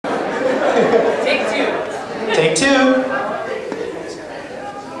Take two. Take two.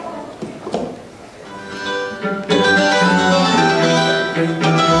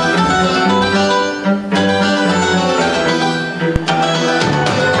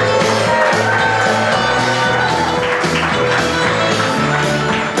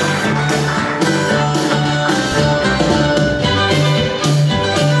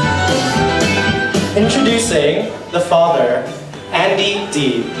 Introducing the father, Andy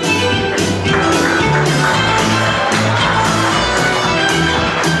D.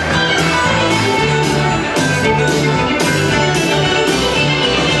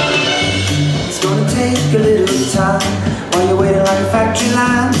 It's gonna take a little time while you're waiting like a factory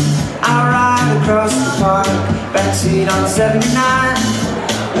line. I'll ride across the park, backseat on 79.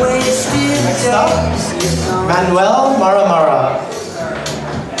 Wasted Next up, days. Manuel Maramara.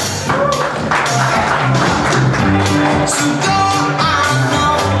 So go, I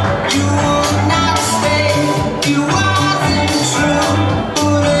know you would not stay. You wasn't true,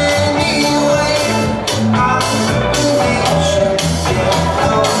 but anyway, I believe you get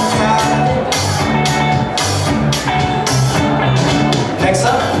those times. Next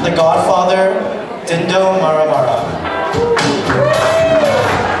up, the godfather, Dindo Maramara.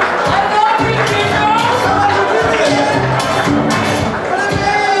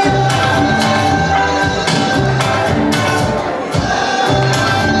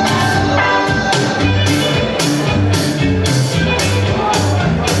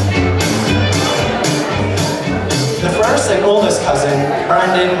 And oldest cousin,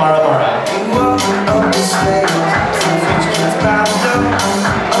 Brandon Maramara. You walk up the stairs, some French kids by the door.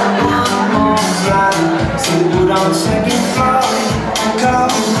 One more flight, sleep on the second floor.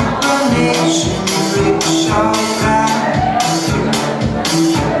 Combination, rickshaw.